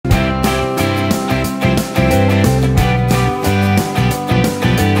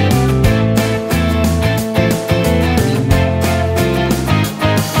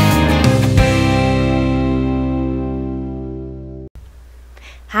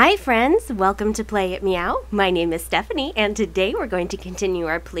Hi friends, welcome to Play It Meow. My name is Stephanie and today we're going to continue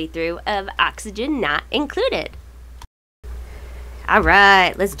our playthrough of Oxygen Not Included.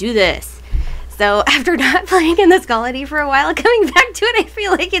 Alright, let's do this. So after not playing in this colony for a while, coming back to it, I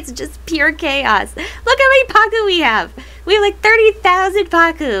feel like it's just pure chaos. Look how many Paku we have. We have like 30,000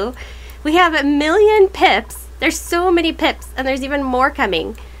 Paku. We have 1 million pips. There's so many pips and there's even more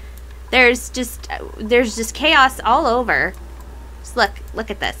coming. There's just chaos all over. Just look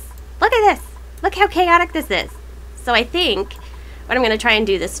at this. Look at this. Look how chaotic this is. So I think what I'm going to try and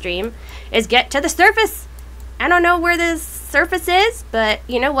do this stream is get to the surface. I don't know where this surface is, but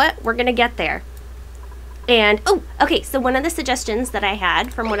you know what? We're going to get there. And, oh, okay, so one of the suggestions that I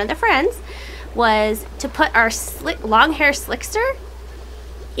had from one of the friends was to put our long hair slickster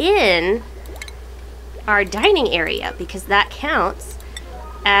in our dining area because that counts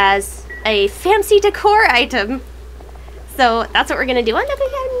as a fancy decor item. So that's what we're going to do. Oh, look, we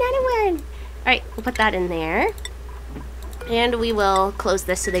got another one. All right, we'll put that in there. And we will close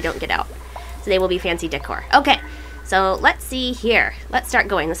this so they don't get out. So they will be fancy decor. Okay, so let's see here. Let's start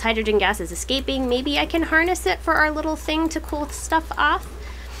going. This hydrogen gas is escaping. Maybe I can harness it for our little thing to cool stuff off.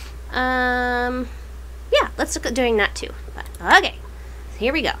 Yeah, let's look at doing that too. But, okay, so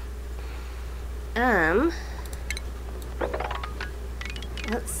here we go.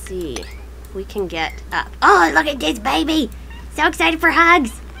 Let's see. We can get up. Oh, look at this baby! So excited for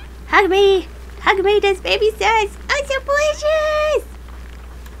hugs! Hug me! Hug me, this baby says! Oh, so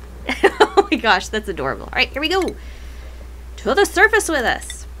delicious! Oh my gosh, that's adorable. Alright, here we go! To the surface with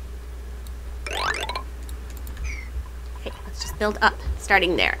us! Okay, let's just build up.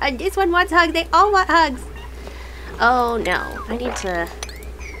 Starting there. This one wants hugs. They all want hugs! Oh no, I need to...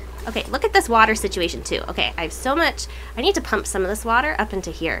 Okay, look at this water situation too. Okay, I have so much... I need to pump some of this water up into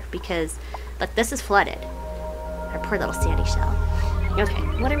here because, look, this is flooded. Our poor little sandy shell. Okay,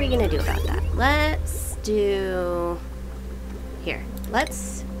 what are we gonna do about that? Let's do... Here,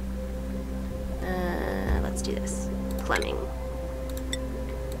 let's do this. Plumbing.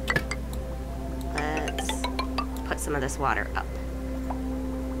 Let's put some of this water up.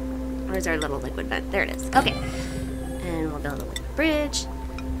 Where's our little liquid vent? There it is. Okay, and we'll build a liquid bridge.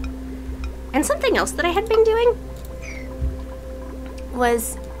 And something else that I had been doing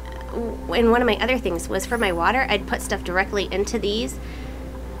was, and one of my other things was for my water, I'd put stuff directly into these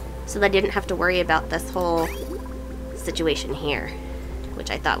so that I didn't have to worry about this whole situation here, which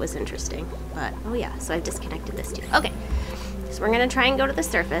I thought was interesting. But, oh yeah, so I've disconnected this too. Okay, so we're going to try and go to the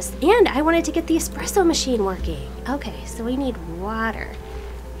surface. And I wanted to get the espresso machine working. Okay, so we need water.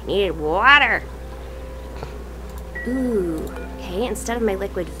 I needed water. Ooh, okay, instead of my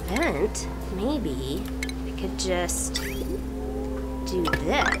liquid vent, maybe I could just do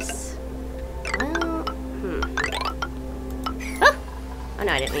this. Well, Oh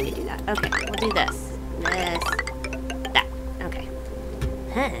no, I didn't mean to do that. Okay, we'll do this. That. Okay.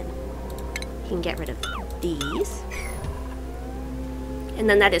 Then you can get rid of these. And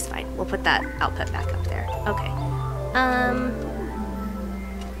then that is fine. We'll put that output back up there. Okay.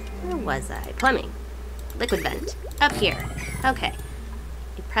 Where was I? Plumbing. Liquid vent. Up here. Okay.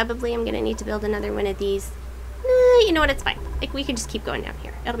 I probably am going to need to build another one of these. You know what? It's fine. Like, we can just keep going down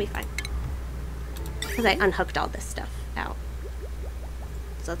here. It'll be fine. Because I unhooked all this stuff out.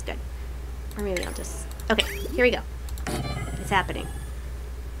 So that's good. Or maybe I'll just... Okay, here we go. It's happening.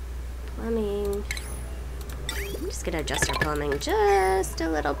 Plumbing. I'm just going to adjust our plumbing just a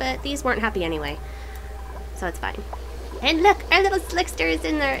little bit. These weren't happy anyway. So it's fine. And look, our little slickster is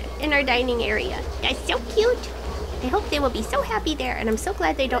in our dining area. That's so cute. I hope they will be so happy there, and I'm so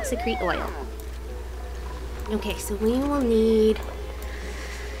glad they don't secrete oil. Okay, so we will need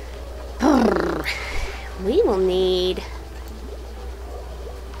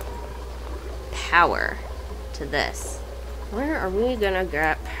power to this. Where are we gonna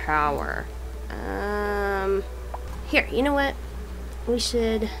get power? Here, you know what? We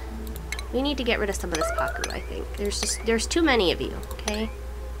need to get rid of some of this Paku, I think. There's too many of you, okay?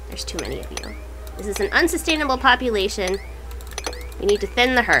 There's too many of you. This is an unsustainable population. We need to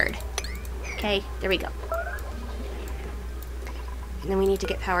thin the herd. Okay, there we go. And then we need to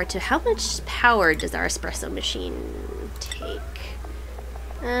get power to... How much power does our espresso machine take?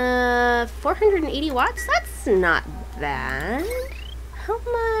 480 watts? That's not bad. How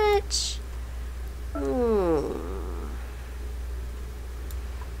much?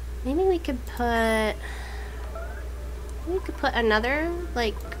 Maybe we could put... another,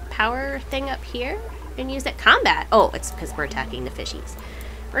 like, power thing up here and use it. Combat! Oh, it's because we're attacking the fishies.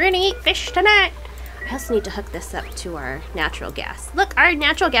 We're gonna eat fish tonight! I also need to hook this up to our natural gas. Look, our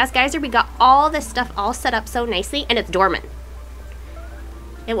natural gas geyser, we got all this stuff all set up so nicely, and it's dormant.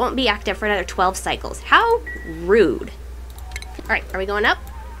 It won't be active for another 12 cycles. How rude. All right, are we going up?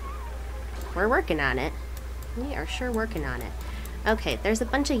 We're working on it. We are sure working on it. Okay, there's a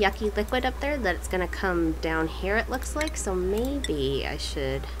bunch of yucky liquid up there that's gonna come down here, it looks like. So maybe I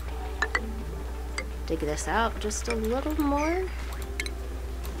should dig this out just a little more.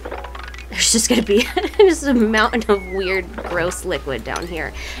 There's just gonna be just a mountain of weird, gross liquid down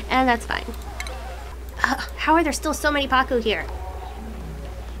here. And that's fine. How are there still so many Paku here?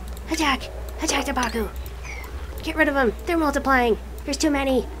 Attack! Attack the Paku! Get rid of them! They're multiplying! There's too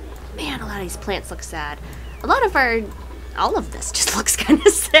many! Man, a lot of these plants look sad. A lot of all of this just looks kind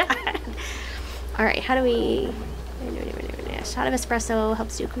of sad. Alright, how do we... A shot of espresso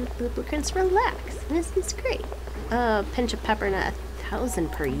helps you lubricants relax. This is great. A pinch of pepper and 1,000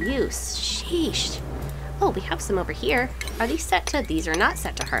 per use. Sheesh. Oh, we have some over here. Are these set to... These are not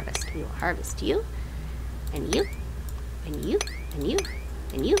set to harvest. We will harvest you. And you. And you. And you.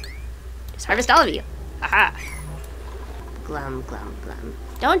 And you. Just harvest all of you. Aha. Glum, glum, glum.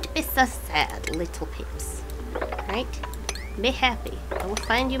 Don't be so sad, little pips. Right? Be happy. I will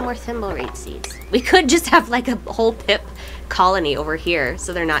find you more thimbleweed seeds. We could just have like a whole pip colony over here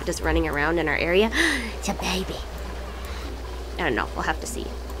so they're not just running around in our area. It's a baby. I don't know. We'll have to see.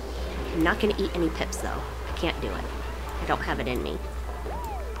 I'm not going to eat any pips though. I can't do it. I don't have it in me.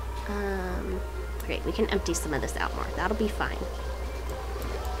 Great. We can empty some of this out more. That'll be fine.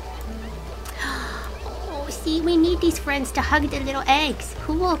 Oh, see, we need these friends to hug the little eggs.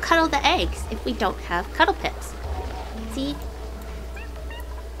 Who will cuddle the eggs if we don't have cuddle pips? See?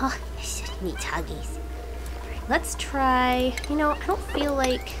 Oh, this just needs huggies. Right, let's try... You know, I don't feel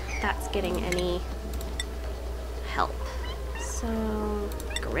like that's getting any help. So,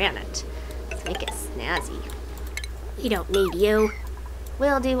 granite. Let's make it snazzy. We don't need you.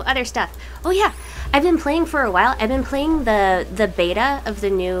 We'll do other stuff. Oh yeah, I've been playing for a while. I've been playing the beta of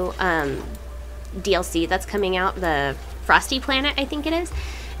the new DLC that's coming out, the Frosty Planet, I think it is.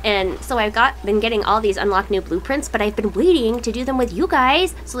 And so I've been getting all these unlock new blueprints, but I've been waiting to do them with you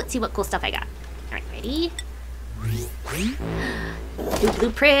guys. So let's see what cool stuff I got. All right, ready? New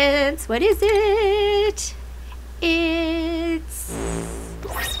blueprints. What is it? It's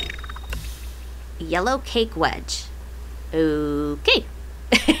yellow cake wedge. Okay.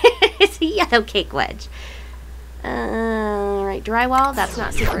 It's a yellow cake wedge. All right, drywall. That's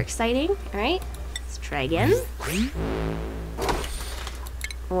not super exciting. All right, let's try again.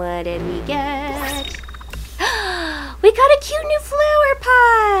 What did we get? We got a cute new flower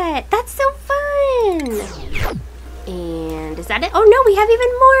pot! That's so fun! And is that it? Oh no, we have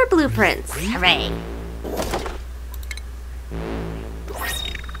even more blueprints. Hooray!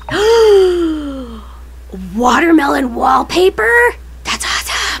 Watermelon wallpaper? That's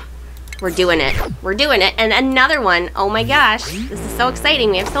awesome! We're doing it. We're doing it. And another one. Oh my gosh. This is so exciting.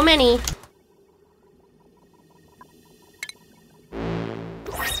 We have so many.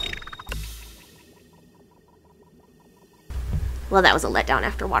 Well, that was a letdown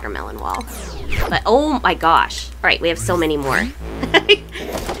after watermelon wall. But oh my gosh. All right, we have so many more.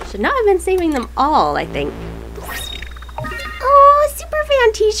 Should not have been saving them all, I think. Oh, super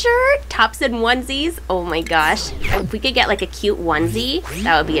fan t-shirt. Tops and onesies. Oh my gosh. If we could get like a cute onesie,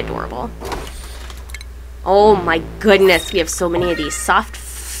 that would be adorable. Oh my goodness. We have so many of these. Soft,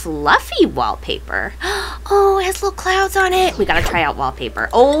 fluffy wallpaper. Oh, it has little clouds on it. We gotta try out wallpaper.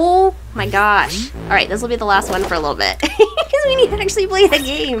 Oh my gosh. All right, this will be the last one for a little bit. Because we need to actually play the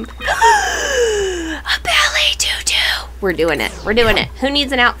game. A ballet tutu. We're doing it. We're doing it. Who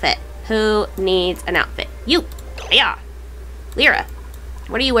needs an outfit? Who needs an outfit? You. Yeah. Lyra,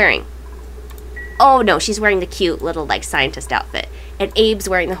 what are you wearing? Oh no, she's wearing the cute little like scientist outfit. And Abe's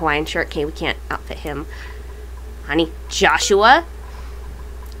wearing the Hawaiian shirt. Okay, we can't outfit him. Honey, Joshua.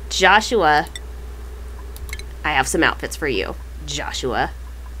 Joshua. I have some outfits for you. Joshua.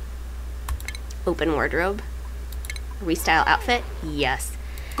 Open wardrobe. Restyle outfit. Yes.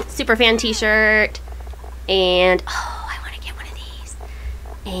 Superfan t-shirt. And oh, I want to get one of these.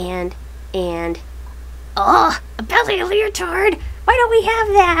 And oh, a belly leotard. Why don't we have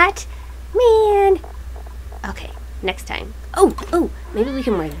that? Man. Okay, next time. Oh, maybe we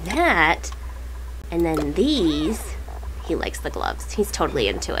can wear that. And then these. He likes the gloves. He's totally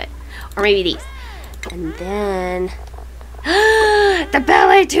into it. Or maybe these. And then the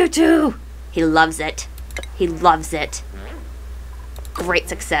ballet tutu. He loves it. He loves it. Great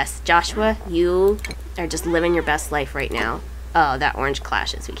success. Joshua, you are just living your best life right now. Oh, that orange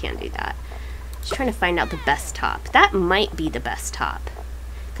clashes. We can't do that. Just trying to find out the best top. That might be the best top.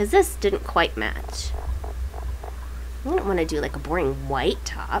 Because this didn't quite match. I don't want to do like a boring white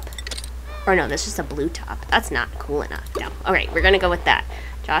top. Or no, that's just a blue top. That's not cool enough. No. All right, we're gonna go with that.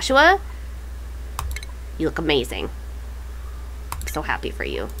 Joshua, you look amazing. I'm so happy for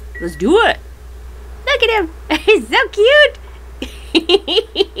you. Let's do it. Look at him. He's so cute.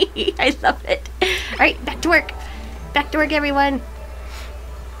 I love it. All right, back to work. Back to work, everyone.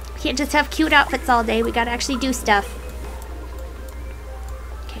 Can't just have cute outfits all day. We gotta actually do stuff.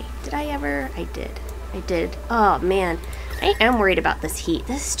 Okay, did I ever? I did. I did. Oh, man. I am worried about this heat.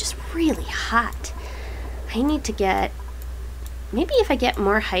 This is just really hot. I need to get... Maybe if I get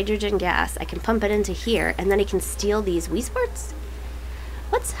more hydrogen gas, I can pump it into here, and then I can steal these Wii Sports?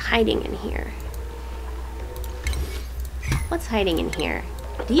 What's hiding in here? What's hiding in here?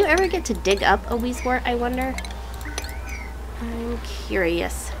 Do you ever get to dig up a Wii Sport, I wonder? I'm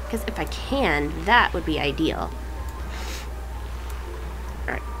curious. Because if I can, that would be ideal.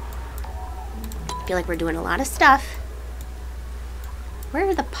 Alright. I feel like we're doing a lot of stuff. Where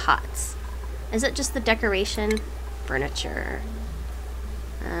are the pots? Is it just the decoration? Furniture.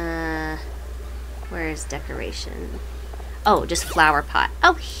 Where is decoration? Oh, just flower pot.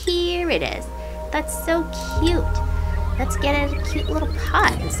 Oh, here it is. That's so cute. Let's get a cute little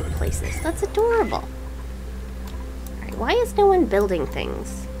pot in some places. That's adorable. Alright, why is no one building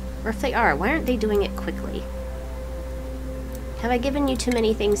things? Or if they are, why aren't they doing it quickly? Have I given you too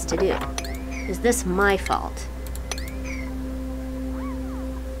many things to do? Is this my fault?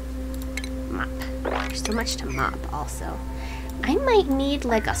 Mop. There's so much to mop also. I might need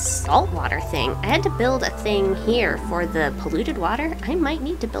like a saltwater thing. I had to build a thing here for the polluted water. I might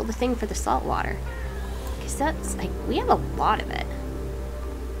need to build a thing for the salt water. Because that's, like, we have a lot of it.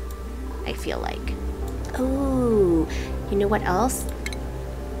 I feel like. Oh, you know what else?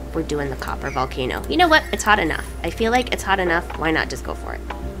 We're doing the copper volcano. You know what? It's hot enough. I feel like it's hot enough. Why not just go for it?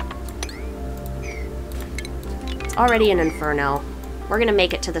 It's already an inferno. We're gonna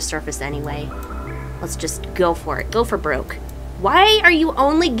make it to the surface anyway. Let's just go for it. Go for broke. Why are you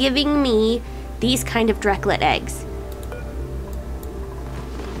only giving me these kind of Drecklet eggs?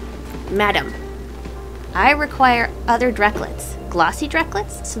 Madam, I require other Drecklets, glossy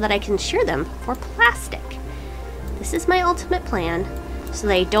Drecklets, so that I can shear them for plastic. This is my ultimate plan, so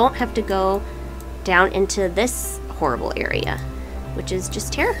that I don't have to go down into this horrible area, which is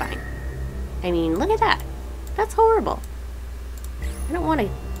just terrifying. I mean, look at that. That's horrible. I don't want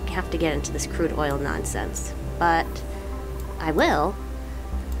to have to get into this crude oil nonsense, but I will,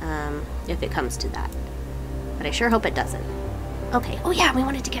 if it comes to that. But I sure hope it doesn't. Okay, oh yeah, we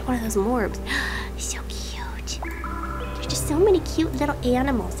wanted to get one of those morbs. So cute. There's just so many cute little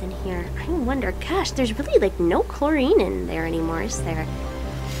animals in here. I wonder, gosh, there's really like no chlorine in there anymore, is there?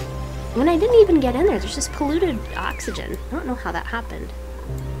 When I didn't even get in there, there's just polluted oxygen. I don't know how that happened.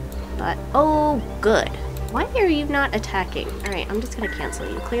 But, oh, good. Why are you not attacking? Alright, I'm just gonna cancel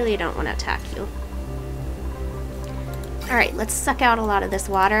you. Clearly I don't want to attack you. Alright, let's suck out a lot of this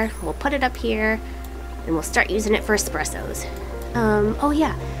water. We'll put it up here, and we'll start using it for espressos. Oh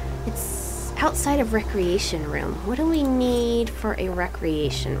yeah, it's outside of recreation room. What do we need for a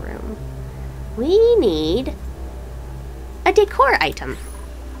recreation room? We need a decor item.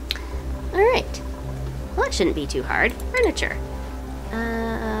 Alright. Well, that shouldn't be too hard. Furniture.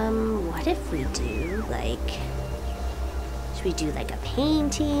 What if we do, like... Should we do, like, a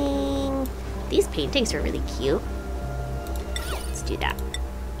painting? These paintings are really cute. Let's do that.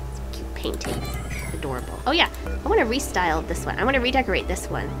 Some cute paintings. Adorable. Oh, yeah. I want to restyle this one. I want to redecorate this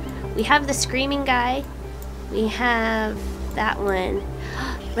one. We have the screaming guy. We have that one.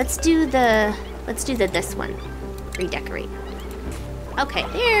 Let's do this one. Redecorate. Okay,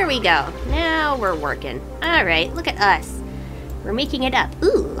 there we go. Now we're working. All right, look at us. We're making it up.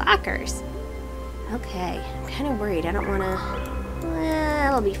 Ooh, lockers. Okay, I'm kind of worried. I don't want to... Well,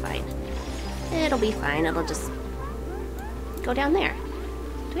 it'll be fine. It'll be fine. It'll just go down there.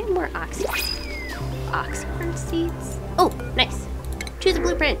 Do we have more oxygen seeds? Oh, nice. Choose a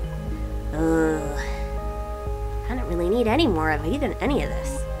blueprint. Ugh. I don't really need any more of any of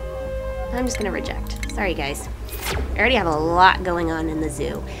this. I'm just gonna reject. Sorry, guys. I already have a lot going on in the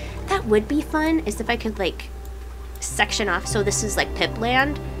zoo. That would be fun, is if I could, like, section off. So this is, like, Pip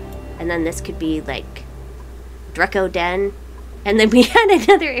Land, and then this could be, like, Dreco Den, and then we had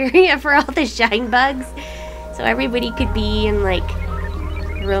another area for all the shine bugs. So everybody could be in, like,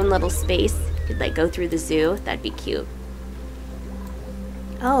 their own little space. Could, like, go through the zoo. That'd be cute.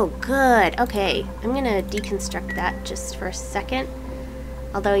 Oh, good. Okay. I'm gonna deconstruct that just for a second.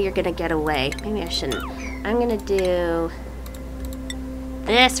 Although you're gonna get away. Maybe I shouldn't. I'm gonna do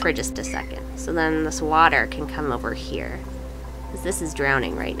this for just a second. So then this water can come over here. Because this is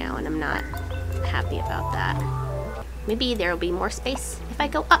drowning right now and I'm not happy about that. Maybe there will be more space if I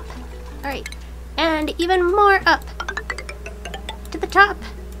go up. Alright. And even more up. To the top.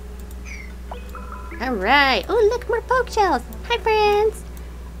 Alright. Oh, look, more poke shells. Hi, friends.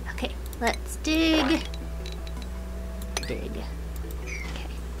 Okay, let's dig. Dig. Okay.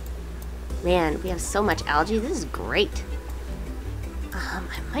 Man, we have so much algae. This is great. I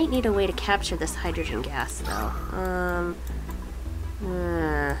might need a way to capture this hydrogen gas, though.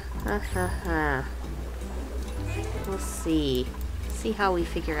 We'll see. See how we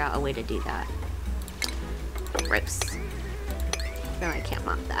figure out a way to do that. Gross. No, I can't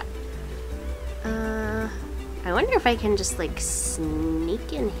mop that. I wonder if I can just, like,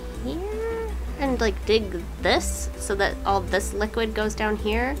 sneak in here and, like, dig this so that all this liquid goes down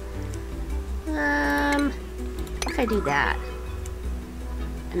here. If I do that.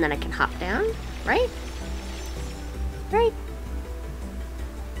 And then I can hop down, right? Right?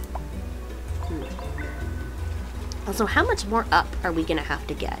 Also, how much more up are we gonna have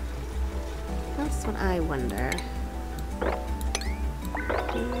to get? That's what I wonder.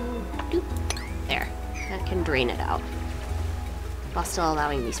 There. That can drain it out. While still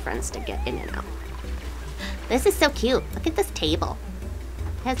allowing these friends to get in and out. This is so cute. Look at this table.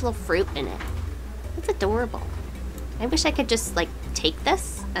 It has little fruit in it. It's adorable. I wish I could just, like, take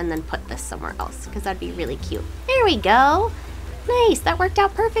this and then put this somewhere else, because that'd be really cute. There we go. Nice. That worked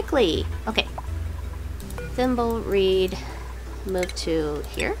out perfectly. Okay. Thimble, read, move to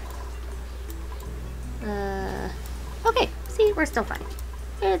here. Okay. See, we're still fine.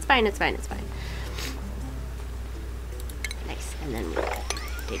 It's fine, it's fine, it's fine. Nice. And then we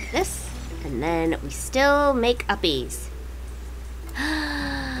dig this, and then we still make uppies.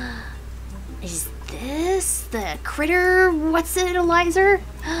 Is this the critter what's-it-alizer?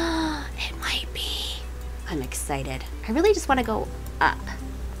 It might be. I'm excited. I really just want to go up.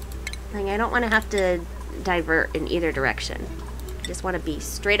 Like, I don't want to have to divert in either direction. I just want to be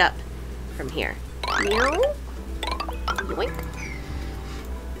straight up from here. Yoink.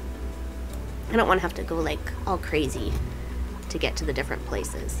 I don't want to have to go, like, all crazy to get to the different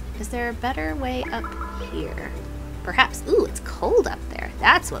places. Is there a better way up here? Perhaps. Ooh, it's cold up there.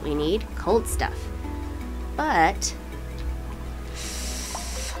 That's what we need. Cold stuff. But,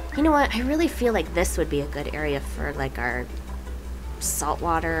 you know what? I really feel like this would be a good area for, like, our salt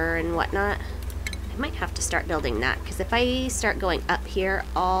water and whatnot. I might have to start building that, because if I start going up here,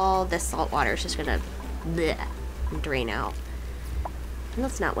 all this salt water is just gonna bleh, drain out. And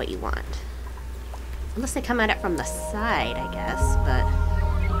that's not what you want. Unless they come at it from the side, I guess, but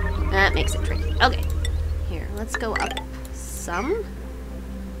that makes it tricky. Okay. Here, let's go up some.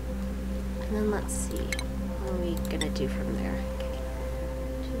 And then let's see. What are we gonna do from there? Okay.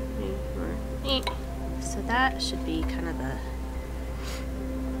 2, 3, 4, 8. So that should be kind of the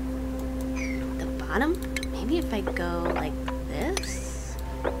bottom. Maybe if I go like this.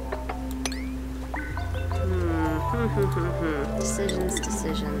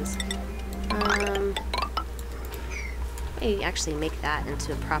 Decisions. Maybe actually make that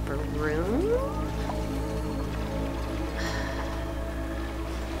into a proper room.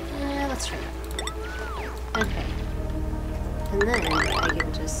 Yeah, let's try that. Okay. And then I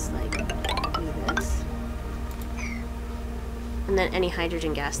can just, like, do this. And then any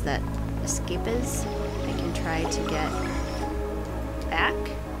hydrogen gas that escapes, I can try to get back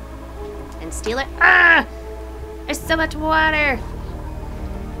and steal it. Ah! There's so much water!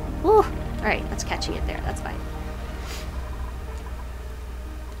 Woo! Alright, that's catching it there. That's fine.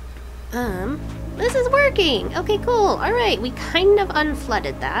 This is working! Okay, cool. Alright, we kind of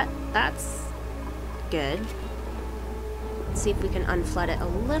unflooded that. That's good. Let's see if we can unflood it a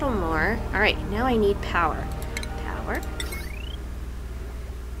little more. Alright, now I need power. Power.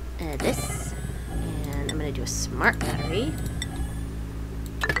 This. And I'm gonna do a smart battery.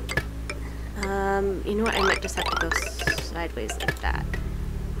 You know what? I might just have to go sideways like that.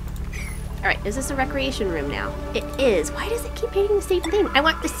 Alright, is this a recreation room now? It is. Why does it keep painting the same thing? I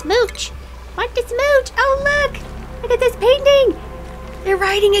want the smooch! I want the smooch! Oh, look! Look at this painting! They're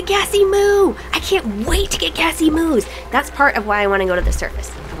riding a gassy moo! I can't wait to get gassy moos! That's part of why I want to go to the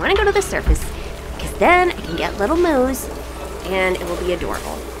surface. I want to go to the surface, because then I can get little moos, and it will be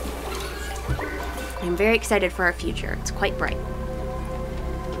adorable. I'm very excited for our future. It's quite bright.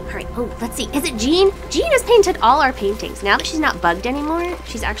 Alright, oh, let's see. Is it Jean? Jean has painted all our paintings. Now that she's not bugged anymore,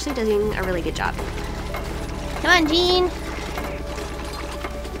 she's actually doing a really good job. Come on, Jean.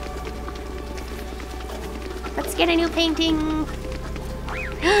 Let's get a new painting.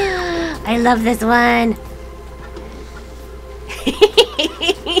 I love this one.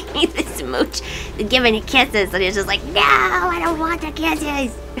 The smooch giving it kisses, and he's just like, no, I don't want the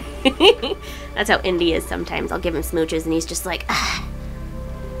kisses. That's how Indy is sometimes. I'll give him smooches, and he's just like,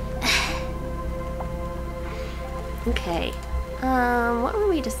 Okay. What were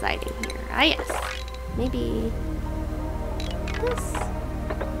we deciding here? Ah, yes. Maybe this.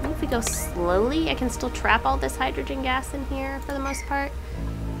 Maybe if we go slowly, I can still trap all this hydrogen gas in here for the most part.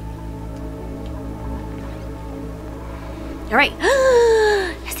 All right.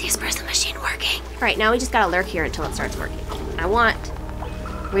 Is the espresso machine working? All right, now we just gotta lurk here until it starts working. I want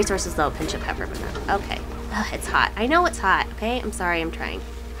resources low, pinch of pepper, but not. Okay. Ugh, it's hot. I know it's hot. Okay, I'm sorry. I'm trying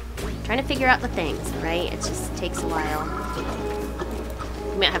to figure out the things. Right? It just takes a while.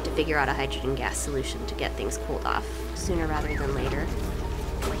 We might have to figure out a hydrogen gas solution to get things cooled off sooner rather than later.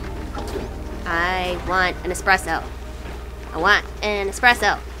 I want an espresso. I want an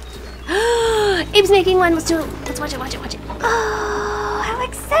espresso. Abe's making one. Let's do it. Let's watch it, watch it, watch it. Oh, how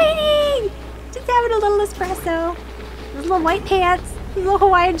exciting! Just having a little espresso. Those little white pants. His little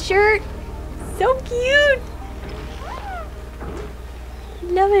Hawaiian shirt. So cute.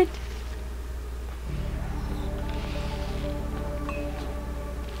 Love it.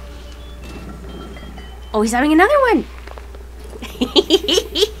 Oh, he's having another one.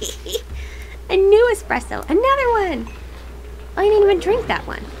 A new espresso. Another one. Oh, you didn't even drink that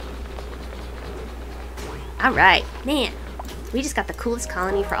one. All right, man. We just got the coolest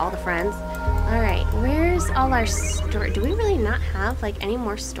colony for all the friends. All right, where's all our storage? Do we really not have like any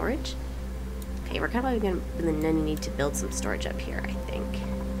more storage? Okay, we're kind of gonna need to build some storage up here, I think.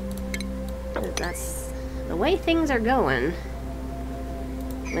 That's the way things are going.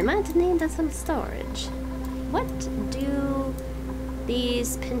 We might need some storage. What do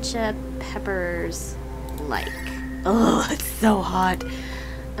these pincha peppers like? Oh, it's so hot.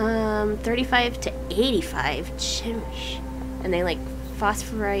 35 to 85. Choosh. And they like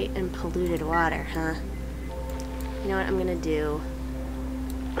phosphorite and polluted water, huh? You know what I'm gonna do?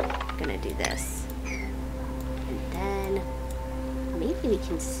 I'm gonna do this. And then maybe we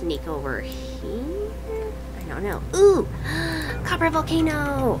can sneak over here? I don't know. Ooh! Copper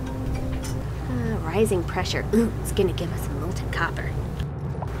volcano! Rising pressure. Ooh, it's gonna give us molten copper.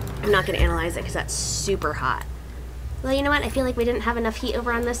 I'm not gonna analyze it because that's super hot. Well, you know what? I feel like we didn't have enough heat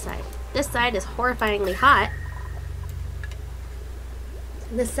over on this side. This side is horrifyingly hot.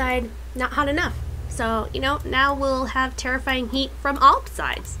 This side, not hot enough. So, you know, now we'll have terrifying heat from all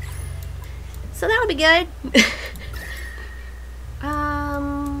sides. So that'll be good.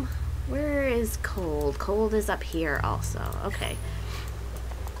 Where is cold? Cold is up here also. Okay.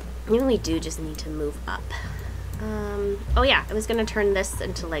 Maybe we do just need to move up. Oh yeah, I was gonna turn this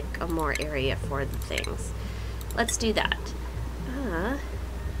into like a more area for the things. Let's do that.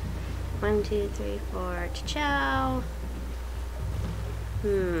 1, 2, 3, 4, cha-chow.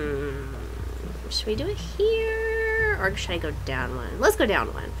 Should we do it here? Or should I go down one? Let's go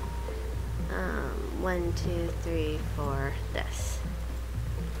down one. 1, 2, 3, 4, this.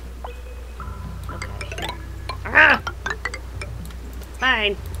 Okay. Ah! It's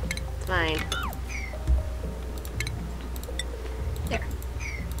fine. It's fine. There.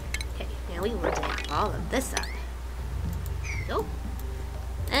 Okay, now we will take all of this up. Go.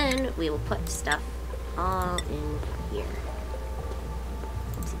 And we will put stuff all in here.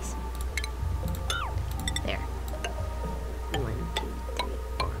 Oopsies. There. 1, 2, 3,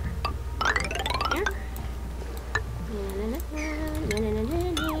 4. There.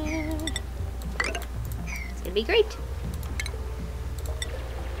 It's gonna be great.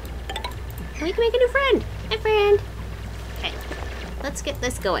 And we can make a new friend. Hi, friend. Okay. Let's get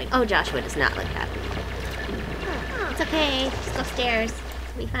this going. Oh, Joshua does not like that. It's okay. Just go upstairs.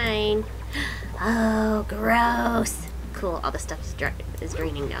 It'll be fine. Oh, gross. Cool. All the stuff is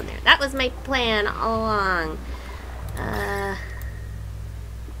draining down there. That was my plan all along.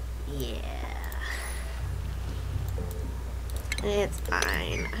 Yeah. It's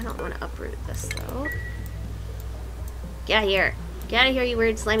fine. I don't want to uproot this, though. Get out of here. Get out of here, you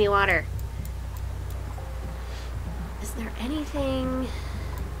weird slimy water. Is there anything...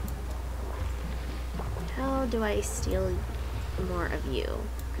 How do I steal more of you?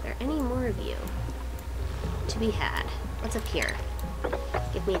 Are there any more of you to be had? What's up here?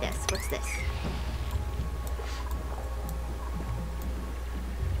 Give me this. What's this?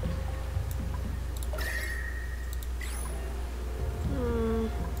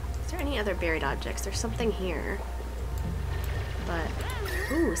 Is there any other buried objects? There's something here. But,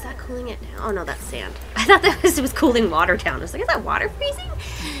 ooh, is that cooling it down? Oh no, that's sand. I thought that it was cooling water down. I was like, is that water freezing?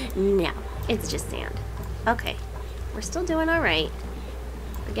 No, it's just sand. Okay, we're still doing all right.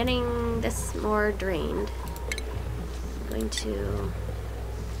 We're getting this more drained. I'm going to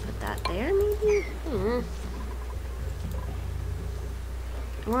put that there, maybe?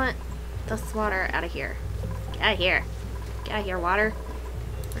 I want this water out of here. Get out of here. Get out of here, water.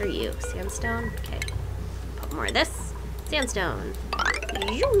 What are you? Sandstone? Okay. Poke more of this. Sandstone.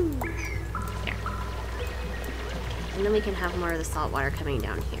 There. And then we can have more of the salt water coming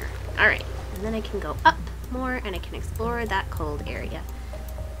down here. Alright. And then I can go up more and I can explore that cold area.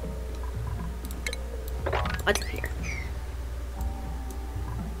 What's up here?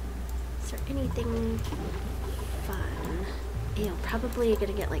 Is there anything fun? Ew, probably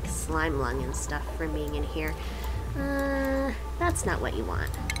gonna get like slime lung and stuff from being in here. That's not what you want.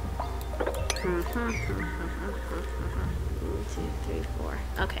 1, 2, 3, 4.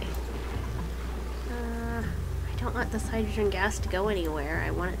 Okay. I don't want this hydrogen gas to go anywhere. I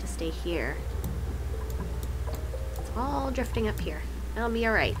want it to stay here. It's all drifting up here. That'll be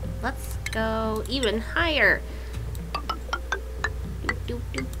alright. Let's go even higher. Do,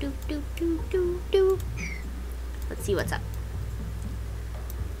 do, do, do, do, do, do. Let's see what's up.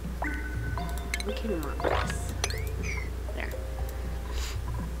 We can want this. There.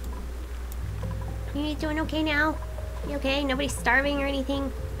 You doing okay now? You okay? Nobody's starving or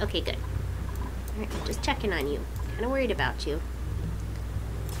anything? Okay, good. Alright, just checking on you. Kinda worried about you.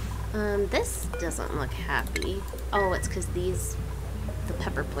 This doesn't look happy. Oh, it's because these, the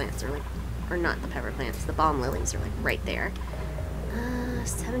pepper plants are like, or not the pepper plants, the balm lilies are like right there.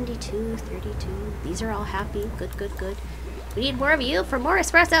 72, 32. These are all happy. Good, good, good. We need more of you for more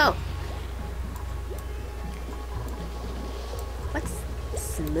espresso. What's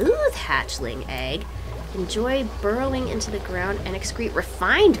smooth hatchling egg? Enjoy burrowing into the ground and excrete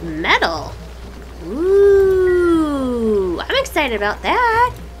refined metal. Ooh, I'm excited about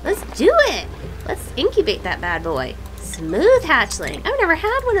that. Let's do it. Let's incubate that bad boy. Smooth hatchling. I've never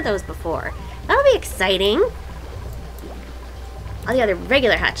had one of those before. That'll be exciting. All the other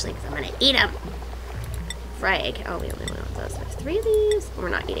regular hatchlings, I'm gonna eat them. Fry egg. Oh, we only want those. There's 3 of these. We're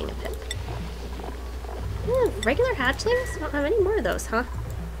not eating a pip. Regular hatchlings? Don't have any more of those, huh?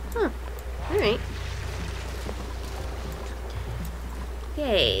 Huh. Alright.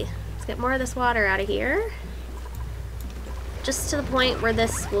 Yay. Let's get more of this water out of here. Just to the point where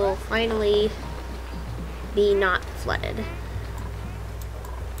this will finally be not flooded.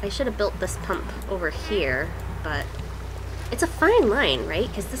 I should have built this pump over here, but it's a fine line, right?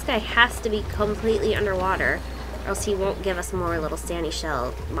 Because this guy has to be completely underwater, or else he won't give us more little sandy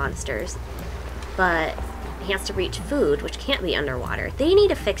shell monsters. But he has to reach food, which can't be underwater. They need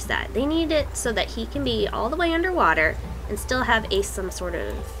to fix that. They need it so that he can be all the way underwater and still have some sort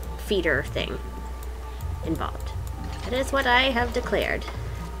of feeder thing involved. That is what I have declared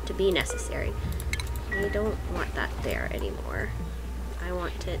to be necessary. I don't want that there anymore. I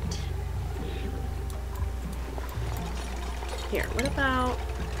want it here. What about...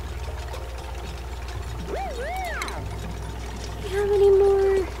 Do you have any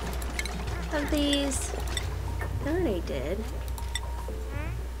more of these? I thought I did.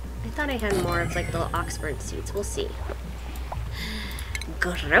 I thought I had more of like little Oxford seeds. We'll see.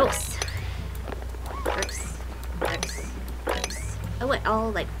 Gross. Gross. Gross. Gross. Oh, it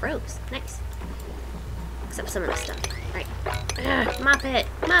all like froze. Nice. Except some of this stuff. Right. Ugh, mop it.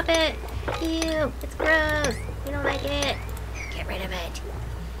 Mop it. Ew. It's gross. We don't like it. Get rid of it.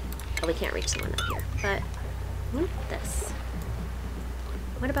 Oh, we can't reach the one up here. But this.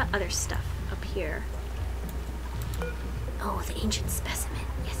 What about other stuff up here? Oh, the ancient specimen.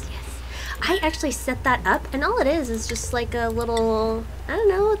 Yes, yes. I actually set that up, and all it is just like a little, I don't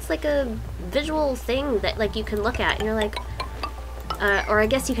know, it's like a visual thing that like you can look at, and you're like, or I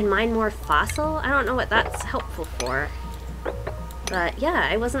guess you can mine more fossil. I don't know what that's helpful for. But yeah,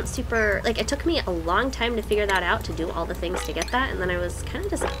 I wasn't super, like it took me a long time to figure that out, to do all the things to get that, and then I was kind of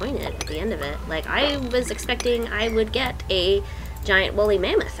disappointed at the end of it. Like I was expecting I would get a giant woolly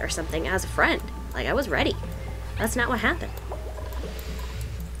mammoth or something as a friend. Like I was ready. That's not what happened.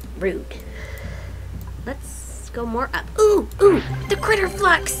 Rude. Let's go more up. Ooh, ooh, the critter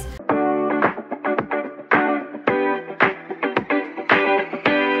flux.